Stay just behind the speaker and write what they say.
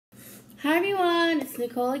Hi everyone, it's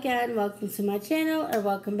Nicole again. Welcome to my channel, or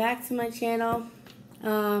welcome back to my channel.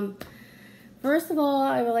 First of all,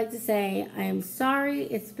 I would like to say I am sorry.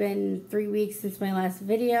 It's been 3 weeks since my last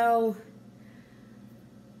video.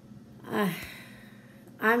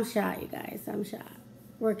 I'm shot, you guys. I'm shot.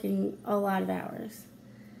 Working a lot of hours.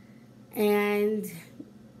 And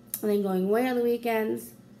then going away on the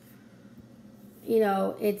weekends. You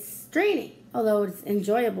know, it's draining. Although it's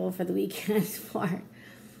enjoyable for the weekend part.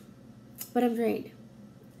 But I'm drained.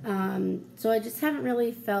 So I just haven't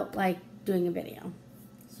really felt like doing a video.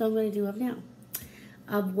 So I'm going to do it now.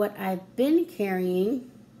 Of what I've been carrying.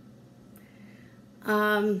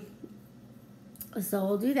 So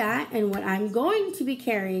we'll do that. And what I'm going to be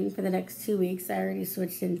carrying for the next 2 weeks. I already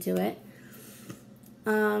switched into it.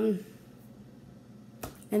 And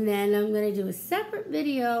then I'm going to do a separate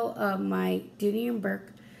video of my Dooney and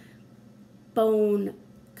Bourke bone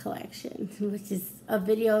collection, which is a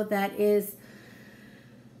video that is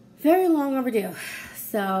very long overdue.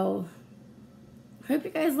 So hope you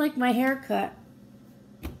guys like my haircut.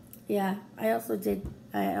 Yeah, I also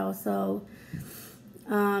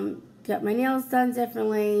got my nails done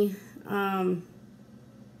differently.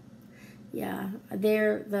 Yeah,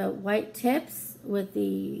 they're the white tips with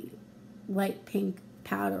the light pink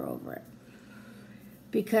powder over it,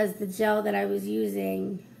 because the gel that I was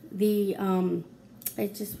using,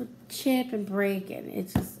 it just would chip and break, and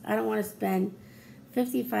it's just, I don't want to spend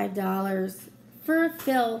 $55 for a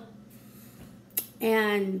fill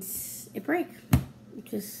and it break.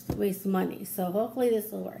 Just a waste of money. So hopefully this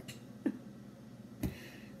will work.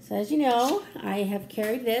 So as you know, I have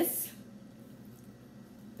carried this.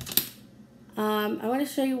 I want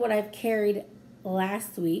to show you what I've carried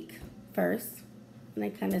last week first, and I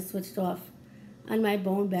kind of switched off on my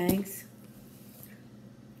bone bags.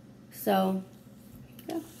 So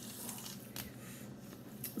yeah.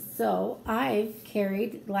 So I've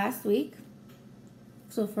carried last week.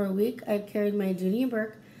 So for a week, I've carried my Dooney and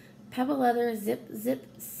Bourke Pebble Leather Zip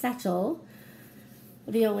Satchel.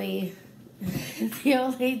 The only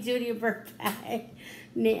Dooney and Bourke bag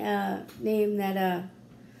name that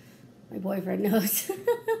my boyfriend knows.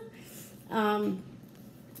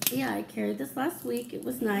 Yeah, I carried this last week. It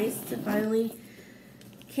was nice to finally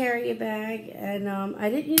carry a bag, and I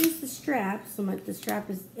didn't use the strap, so the strap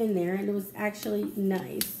is in there, and it was actually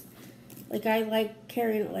nice. Like, I like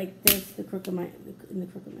carrying it like this, in the crook of my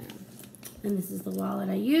arm. And this is the wallet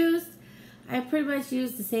I used. I pretty much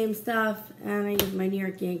used the same stuff, and I used my New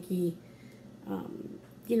York Yankee,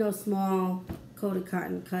 you know, small coated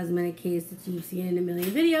cotton cosmetic case that you've seen in a million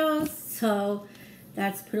videos. So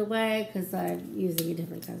that's put away because I'm using a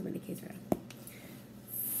different cosmetic case right now.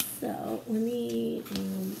 So let me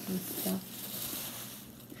unstuff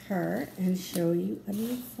her and show you on the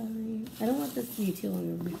inside. I don't want this to be too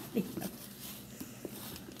long.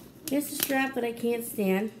 Here's the strap that I can't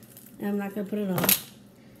stand. And I'm not going to put it on.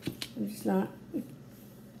 I'm just not.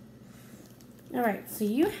 Alright, so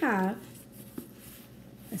you have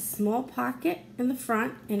a small pocket in the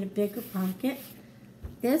front and a bigger pocket.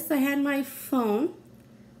 This, I had my phone.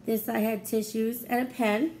 This, I had tissues and a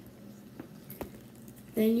pen.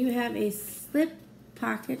 Then you have a slip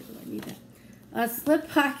pocket. Oh, I need that. A slip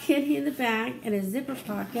pocket in the back and a zipper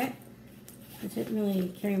pocket. I didn't really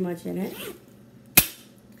carry much in it.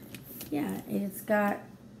 Yeah, it's got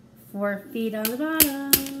 4 feet on the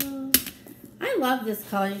bottom. I love this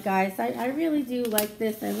color, you guys. I really do like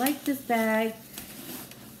this. I like this bag.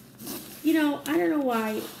 You know, I don't know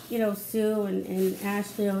why, you know, Sue and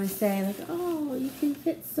Ashley always say, like, oh, you can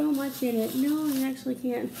fit so much in it. No, you actually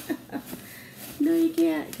can't. No, you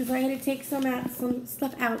can't, because I had to take some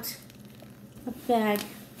stuff out of the bag.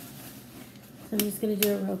 So I'm just going to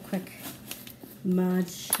do a real quick mod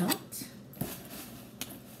shot.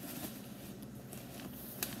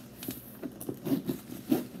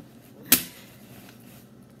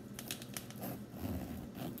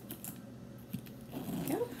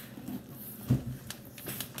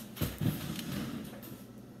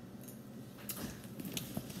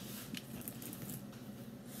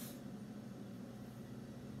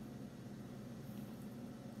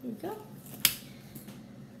 There you go.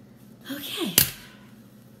 Okay.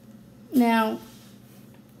 Now,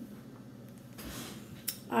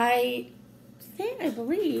 I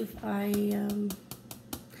believe I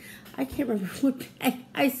can't remember what bag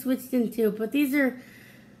I switched into, but these are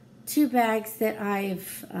 2 bags that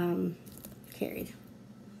I've carried,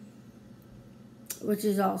 which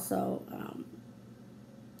is also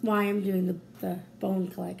why I'm doing the bone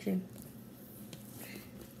collection.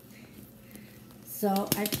 So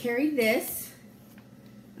I've carried this.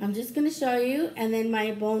 I'm just going to show you, and then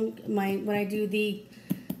when I do the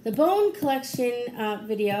The bone collection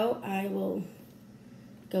video, I will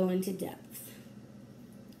go into depth.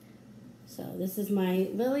 So this is my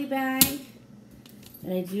lily bag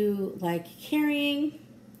that I do like carrying.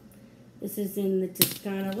 This is in the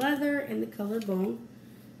Toscana leather and the color bone.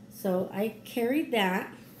 So I carried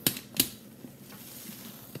that.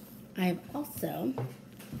 I've also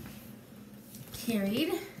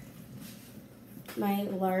carried my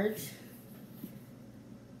large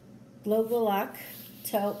logo lock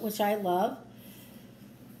tote, which I love.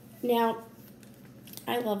 Now,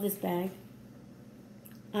 I love this bag.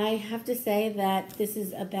 I have to say that this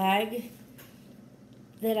is a bag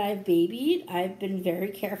that I've babied. I've been very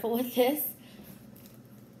careful with this.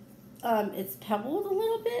 It's pebbled a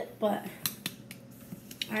little bit, but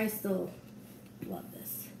I still love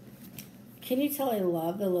this. Can you tell I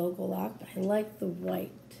love the logo lock? I like the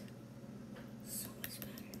white so much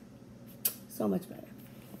better. So much better.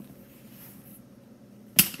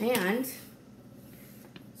 And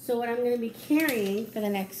so what I'm going to be carrying for the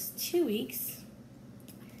next 2 weeks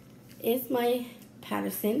is my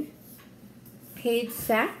Patterson page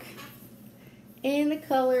sack in the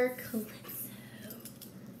color Calypso.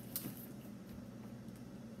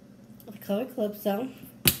 The color Calypso.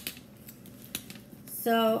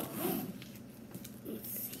 So, let's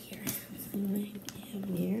see here. What do I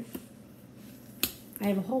have here? I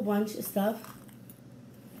have a whole bunch of stuff.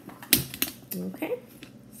 Okay.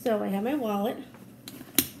 So I have my wallet.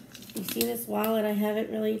 You see this wallet, I haven't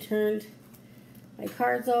really turned my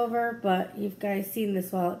cards over, but you've guys seen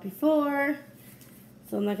this wallet before,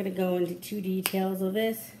 so I'm not going to go into too details of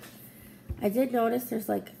this. I did notice there's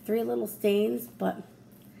like 3 little stains, but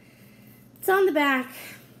it's on the back,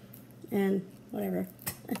 and whatever.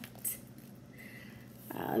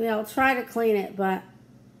 I mean, I'll try to clean it, but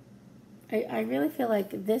I really feel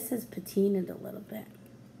like this has patinaed a little bit.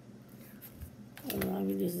 I don't know, I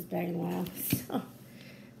haven't used this bag in a while. So,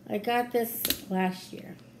 I got this last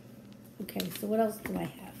year. Okay, so what else do I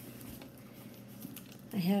have?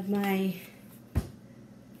 I have my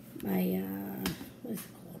what is it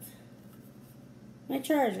called? My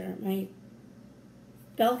charger, my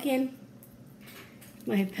Belkin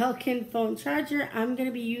phone charger. I'm going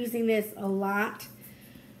to be using this a lot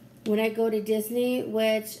when I go to Disney,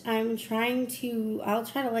 which I'll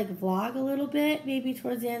try to like vlog a little bit, maybe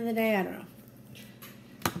towards the end of the day. I don't know.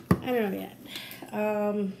 I don't know yet.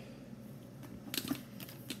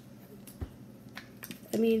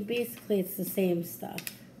 I mean, basically it's the same stuff.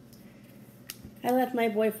 I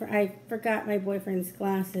forgot my boyfriend's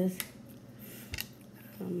glasses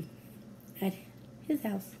at his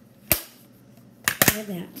house. I have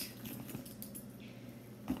that.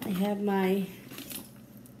 I have my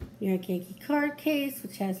New York Yankee card case,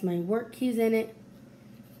 which has my work keys in it.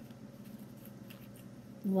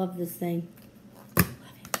 Love this thing.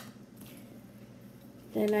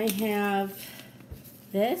 Then I have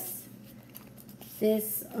this.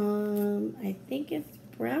 I think it's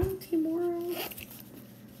brown Timoro.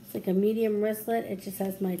 It's like a medium wristlet. It just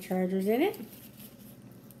has my chargers in it.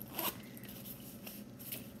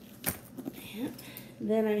 Yeah.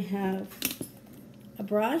 Then I have a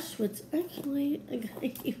brush, which actually I gotta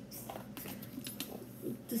use.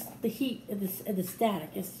 Just the heat of the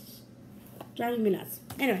static is driving me nuts.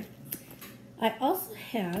 Anyway, I also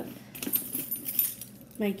have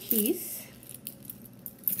my keys,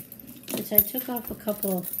 which I took off a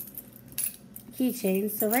couple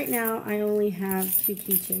keychains. So right now I only have 2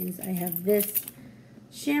 keychains. I have this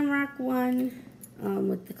shamrock one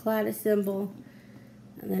with the Claddagh symbol,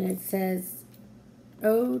 and then it says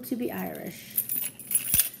 "Oh, to be Irish."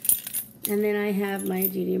 And then I have my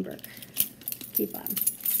Dooney and Bourke keep on.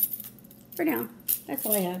 For now, that's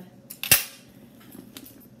all I have.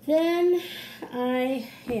 Then I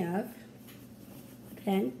have a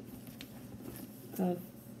pen of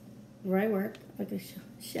where I work. If I can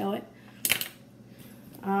show it.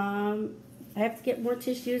 I have to get more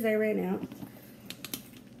tissues. I ran out.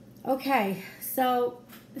 Okay, so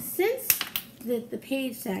since the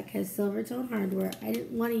page sack has silver tone hardware, I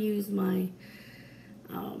didn't want to use my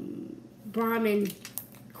Brahmin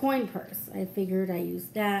coin purse. I figured I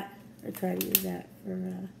used that, or try to use that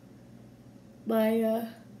for my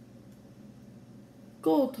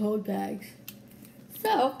gold tone bags.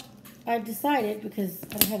 So I've decided, because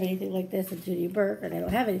I don't have anything like this at Dooney and Bourke, and I don't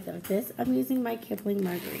have anything like this, I'm using my Kipling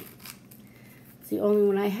Marguerite. It's the only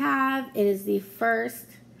one I have. It is the first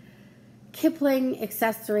Kipling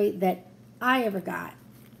accessory that I ever got.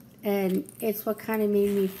 And it's what kind of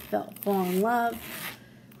made me fall in love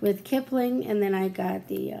with Kipling. And then I got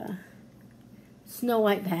the Snow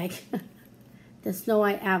White bag. The Snow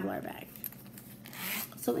White Avalar bag.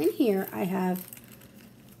 So in here I have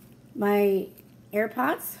my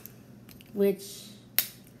AirPods, which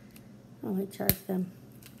I charge them.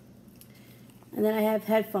 And then I have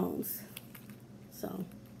headphones. So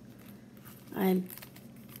I'm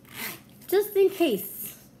just in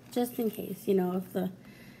case, you know, if the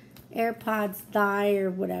AirPods die or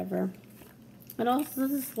whatever. And also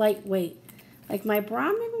this is lightweight. Like my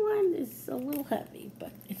Brahmin one is a little heavy,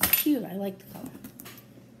 but it's cute. I like the color.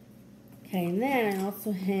 Okay, and then I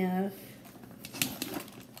also have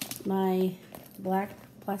my black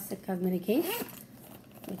plastic cosmetic case,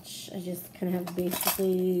 which I just kind of have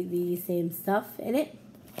basically the same stuff in it.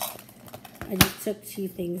 I just took 2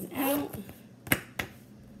 things out.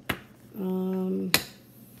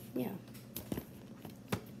 Yeah.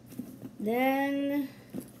 Then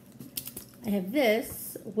I have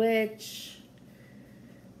this, which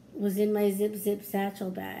was in my zip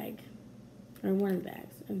satchel bag, or one of the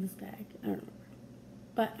bags, or this bag, I don't remember.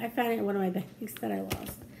 But I found it in one of my bags that I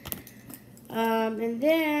lost. And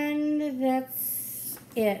then that's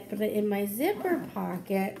it. But in my zipper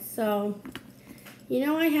pocket, so, you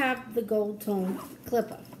know I have the gold tone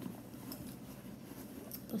clipper.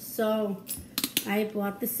 So I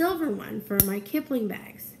bought the silver one for my Kipling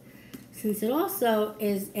bags. Since it also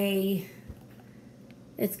is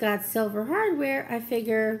it's got silver hardware, I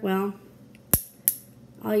figure, well,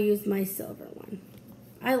 I'll use my silver one.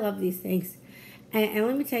 I love these things. And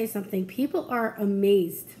let me tell you something. People are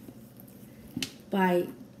amazed by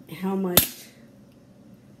how much,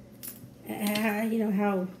 you know,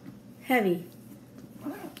 how heavy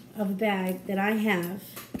of a bag that I have,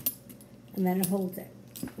 and then it holds it.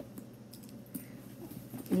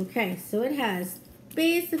 Okay, so it has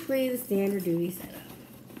basically the standard Dooney setup.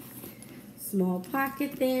 Small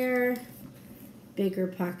pocket there, bigger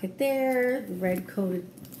pocket there, the red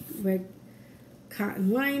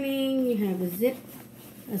cotton lining. You have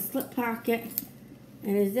a slip pocket,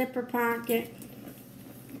 and a zipper pocket.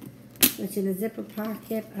 Which in the zipper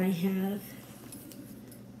pocket I have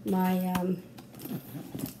my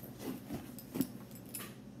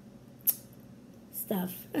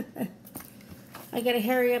stuff. I gotta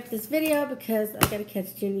hurry up this video because I gotta catch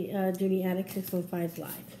Dooney Attic 615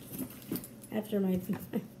 live after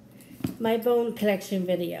my bone collection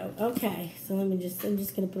video. Okay, so I'm just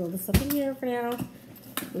gonna put all this stuff in here for now,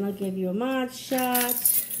 and I'll give you a mod shot.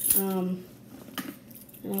 And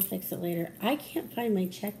I'll fix it later. I can't find my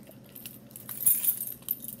checkbook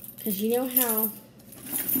because you know how,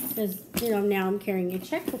 because you know now I'm carrying a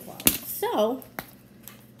checkbook wallet, so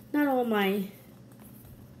not all my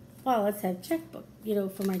wallets have checkbook, you know,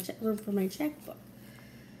 for my room for my checkbook.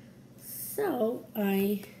 So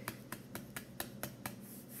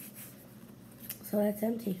that's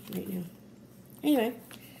empty right now. Anyway,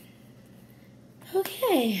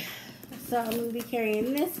 okay, so I'm going to be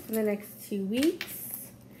carrying this for the next 2 weeks.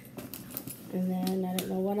 And then I don't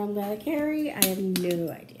know what I'm going to carry. I have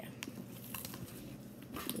no idea.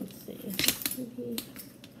 Let's see. Maybe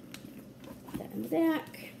that in the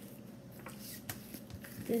back.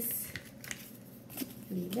 This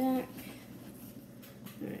in the back.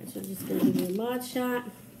 Alright, so I'm just going to give you a mod shot.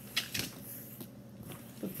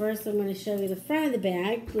 But first I'm going to show you the front of the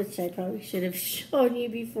bag, which I probably should have shown you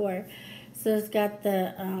before. So it's got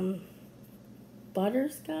the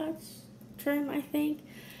butterscotch trim, I think.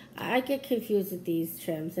 I get confused with these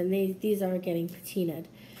trims, and these are getting patinaed.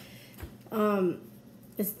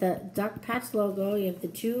 It's the Duck Patch logo. You have the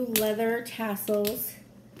 2 leather tassels.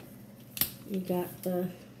 You got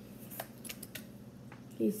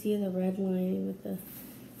you see the red lining with the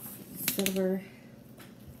silver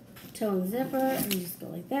tone zipper, and you just go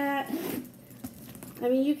like that. I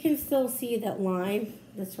mean, you can still see that line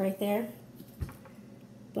that's right there,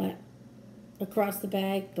 but across the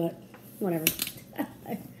bag, but whatever.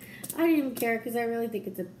 I don't even care because I really think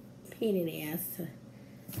it's a pain in the ass to,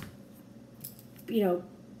 you know,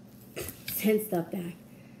 send stuff back.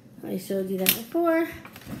 I showed you that before.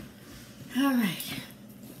 All right.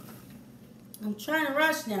 I'm trying to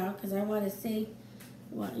rush now because I want to see,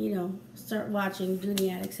 well, you know, start watching Dooney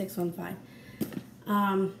Attic 615.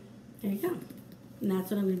 There you go. And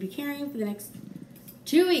that's what I'm going to be carrying for the next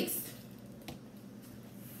 2 weeks.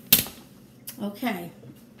 Okay.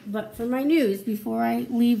 But for my news, before I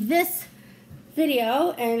leave this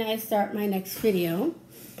video and I start my next video,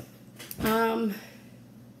 I'm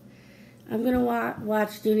going to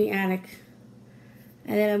watch Dooney Attic,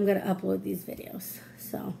 and then I'm going to upload these videos.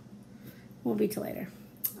 So, won't be till later.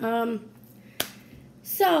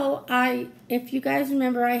 So, if you guys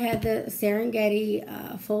remember, I had the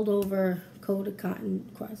Serengeti fold-over coated cotton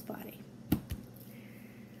crossbody.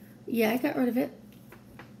 Yeah, I got rid of it.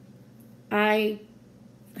 I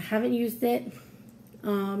haven't used it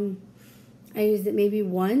I used it maybe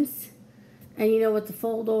once. And you know, with the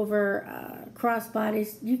fold over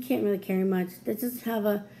crossbodies, you can't really carry much. It doesn't have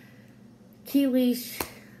a key leash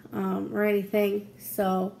or anything.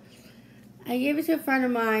 So I gave it to a friend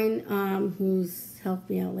of mine who's helped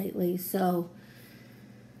me out lately. So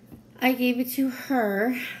I gave it to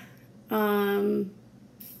her.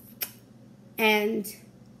 And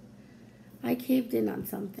I caved in on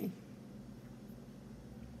something.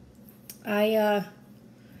 I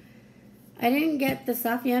didn't get the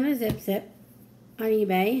Saffiano Zip on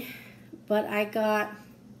eBay, but I got,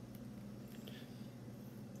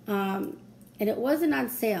 and it wasn't on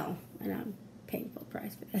sale, and I'm paying full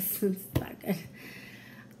price for this. It's not good.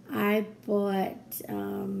 I bought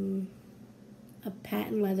a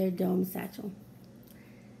patent leather dome satchel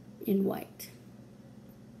in white.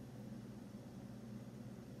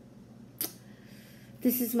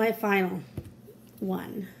 This is my final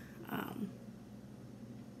one.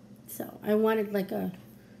 So I wanted like a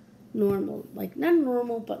normal, like not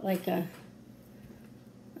normal, but like a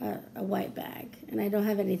white bag. And I don't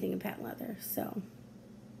have anything in patent leather. So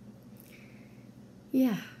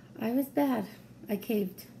yeah, I was bad. I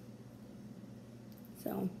caved.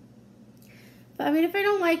 So, but I mean, if I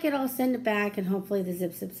don't like it, I'll send it back and hopefully the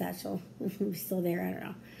Zip satchel will be still there. I don't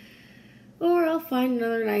know. Or I'll find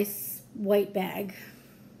another nice white bag.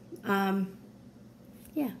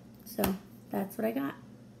 Yeah, so that's what I got.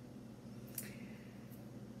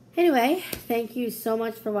 Anyway, thank you so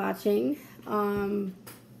much for watching. And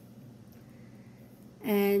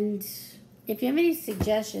if you have any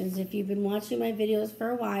suggestions, if you've been watching my videos for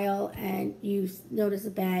a while and you notice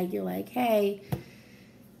a bag, you're like, hey,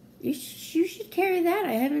 you should carry that.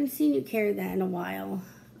 I haven't seen you carry that in a while.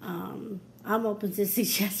 I'm open to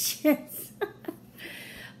suggestions.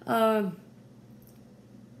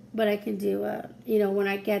 But I can do you know, when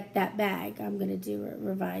I get that bag, I'm going to do a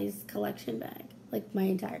revised collection bag, like my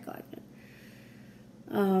entire collection,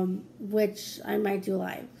 which I might do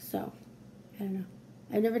live. So, I don't know.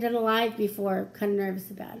 I've never done a live before. I'm kind of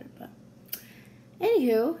nervous about it, but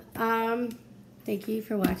anywho, thank you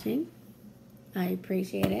for watching. I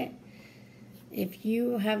appreciate it. If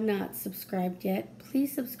you have not subscribed yet,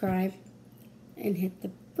 please subscribe and hit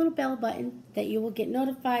the little bell button that you will get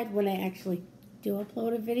notified when I actually do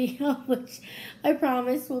upload a video, which I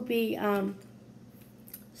promise will be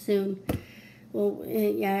soon. Well,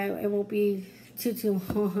 yeah, it won't be too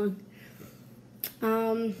long.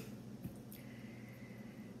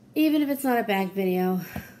 Even if it's not a bag video,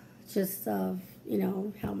 just of, you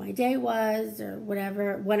know, how my day was or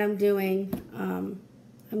whatever, what I'm doing. I'm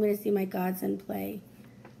going to see my godson play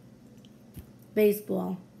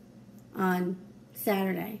baseball on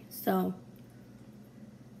Saturday, so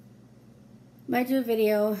might do a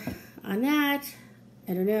video on that.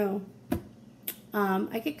 I don't know.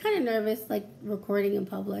 I get kind of nervous, like, recording in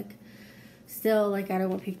public. Still, like, I don't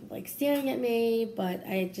want people, like, staring at me, but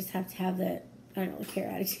I just have to have that I don't really care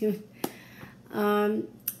attitude.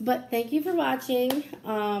 But thank you for watching.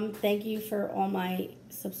 Thank you for all my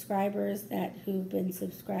subscribers who've been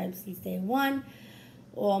subscribed since day one.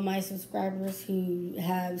 All my subscribers who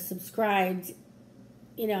have subscribed,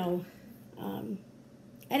 you know,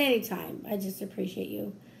 at any time. I just appreciate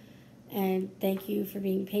you. And thank you for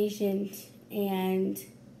being patient. And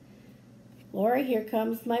Laura, here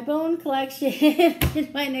comes my bone collection in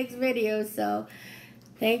my next video. So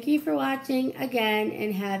thank you for watching again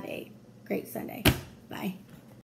and have a great Sunday. Bye.